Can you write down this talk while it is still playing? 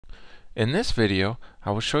In this video,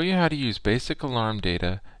 I will show you how to use basic alarm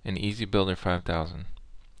data in Easybuilder 5000.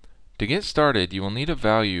 To get started, you will need a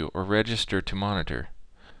value or register to monitor.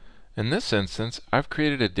 In this instance, I've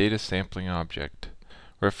created a data sampling object,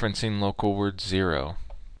 referencing local word 0.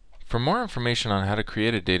 For more information on how to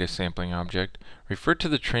create a data sampling object, refer to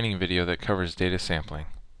the training video that covers data sampling.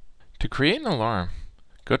 To create an alarm,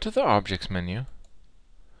 go to the Objects menu,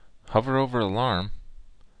 hover over Alarm,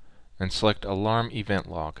 and select Alarm Event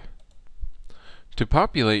Log. To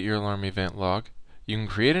populate your alarm event log, you can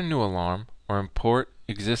create a new alarm or import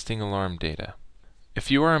existing alarm data.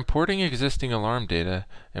 If you are importing existing alarm data,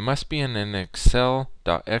 it must be in an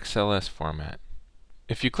excel.xls format.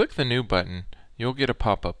 If you click the New button, you'll get a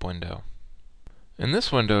pop-up window. In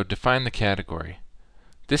this window, define the category.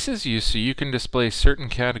 This is used so you can display certain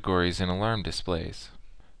categories in alarm displays.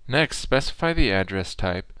 Next, specify the address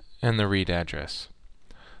type and the read address.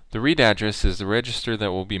 The read address is the register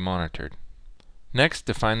that will be monitored. Next,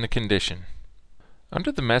 define the condition.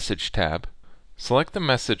 Under the Message tab, select the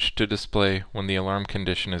message to display when the alarm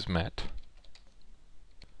condition is met.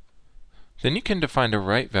 Then you can define a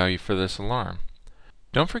write value for this alarm.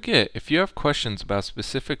 Don't forget, if you have questions about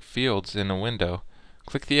specific fields in a window,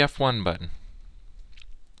 click the F1 button.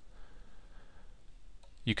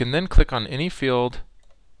 You can then click on any field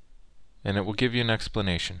and it will give you an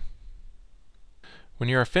explanation. When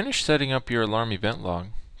you are finished setting up your alarm event log,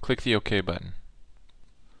 click the OK button.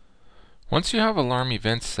 Once you have alarm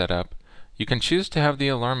events set up, you can choose to have the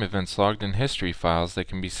alarm events logged in history files that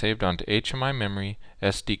can be saved onto HMI memory,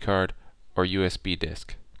 SD card, or USB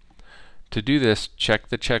disk. To do this, check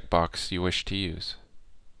the checkbox you wish to use.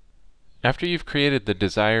 After you've created the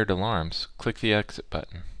desired alarms, click the Exit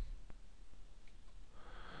button.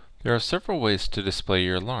 There are several ways to display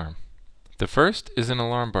your alarm. The first is an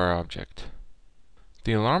alarm bar object.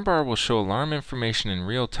 The alarm bar will show alarm information in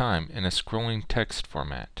real time in a scrolling text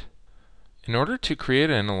format. In order to create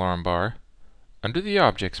an alarm bar, under the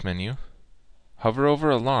Objects menu, hover over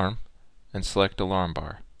Alarm and select Alarm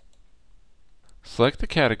Bar. Select the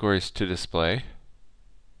categories to display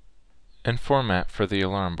and format for the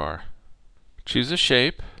alarm bar. Choose a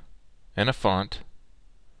shape and a font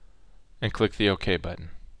and click the OK button.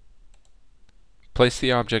 Place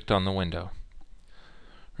the object on the window.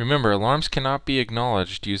 Remember, alarms cannot be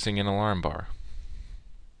acknowledged using an alarm bar.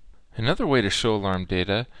 Another way to show alarm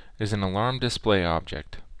data is an alarm display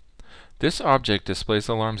object. This object displays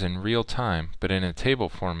alarms in real time, but in a table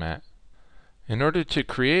format. In order to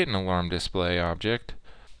create an alarm display object,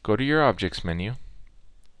 go to your Objects menu,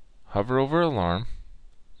 hover over Alarm,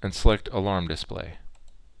 and select Alarm Display.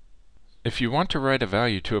 If you want to write a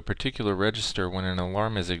value to a particular register when an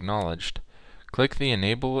alarm is acknowledged, click the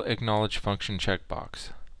Enable Acknowledge Function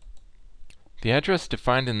checkbox. The address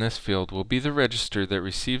defined in this field will be the register that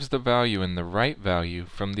receives the value in the write value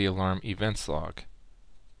from the alarm events log.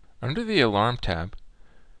 Under the Alarm tab,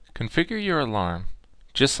 configure your alarm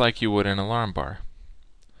just like you would an alarm bar.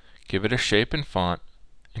 Give it a shape and font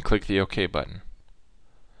and click the OK button.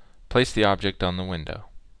 Place the object on the window.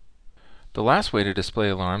 The last way to display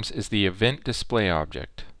alarms is the Event Display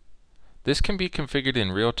object. This can be configured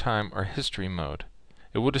in real time or history mode.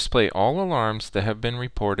 It will display all alarms that have been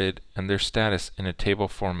reported and their status in a table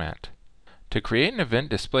format. To create an event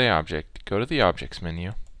display object, go to the Objects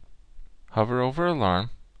menu, hover over Alarm,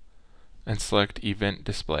 and select Event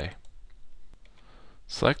Display.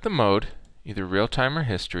 Select the mode, either real-time or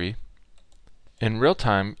history. In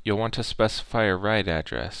real-time, you'll want to specify a write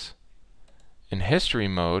address. In history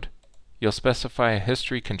mode, you'll specify a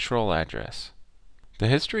history control address. The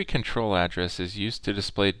history control address is used to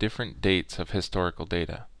display different dates of historical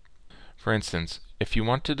data. For instance, if you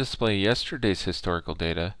want to display yesterday's historical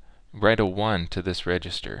data, write a 1 to this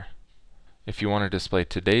register. If you want to display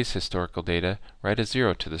today's historical data, write a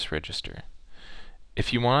 0 to this register.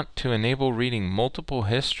 If you want to enable reading multiple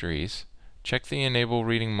histories, check the Enable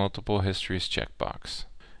Reading Multiple Histories checkbox.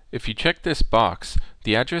 If you check this box,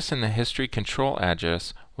 the address in the history control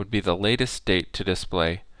address would be the latest date to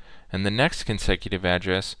display, and the next consecutive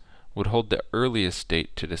address would hold the earliest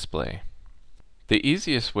date to display. The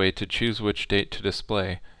easiest way to choose which date to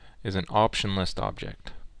display is an option list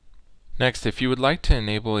object. Next, if you would like to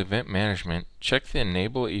enable event management, check the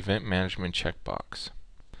Enable Event Management checkbox.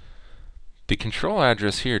 The control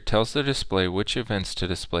address here tells the display which events to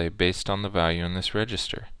display based on the value in this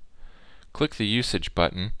register. Click the Usage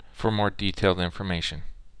button for more detailed information.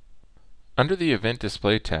 Under the Event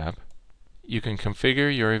Display tab, you can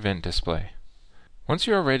configure your event display. Once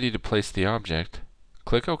you are ready to place the object,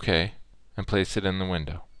 click OK and place it in the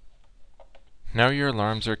window. Now your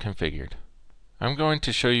alarms are configured. I'm going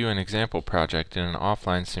to show you an example project in an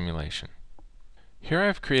offline simulation. Here I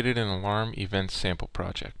have created an alarm event sample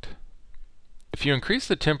project. If you increase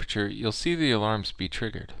the temperature, you'll see the alarms be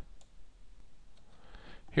triggered.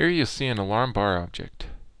 Here you'll see an alarm bar object.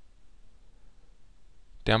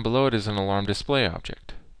 Down below it is an alarm display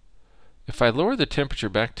object. If I lower the temperature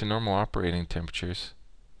back to normal operating temperatures,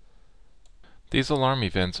 these alarm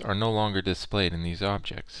events are no longer displayed in these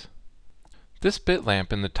objects. This bit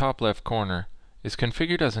lamp in the top left corner is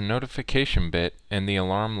configured as a notification bit in the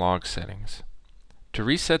alarm log settings. To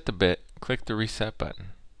reset the bit, click the Reset button.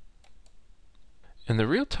 In the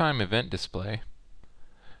real-time event display,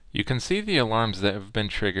 you can see the alarms that have been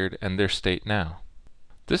triggered and their state now.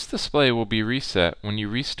 This display will be reset when you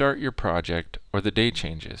restart your project or the day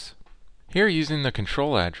changes. Here, using the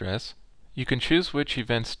control address, you can choose which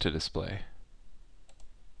events to display.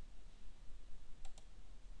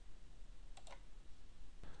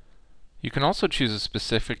 You can also choose a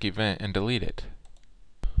specific event and delete it.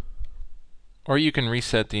 Or you can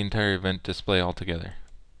reset the entire event display altogether.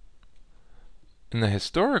 In the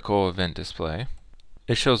historical event display,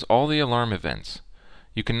 it shows all the alarm events.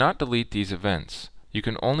 You cannot delete these events. You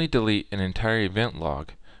can only delete an entire event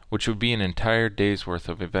log, which would be an entire day's worth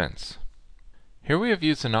of events. Here we have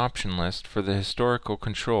used an option list for the historical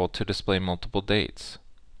control to display multiple dates.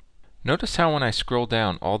 Notice how when I scroll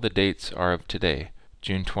down, all the dates are of today,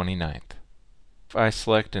 June 29th. If I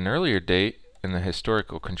select an earlier date in the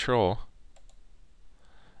historical control,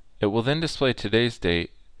 it will then display today's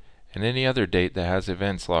date and any other date that has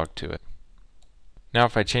events logged to it. Now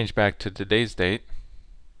if I change back to today's date,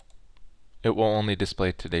 it will only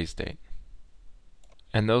display today's date.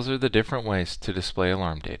 And those are the different ways to display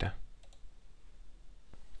alarm data.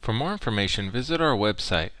 For more information, visit our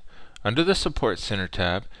website. Under the Support Center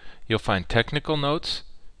tab, you'll find technical notes,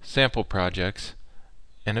 sample projects,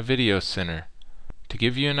 and a video center to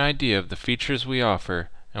give you an idea of the features we offer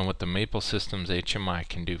and what the Maple Systems HMI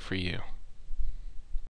can do for you.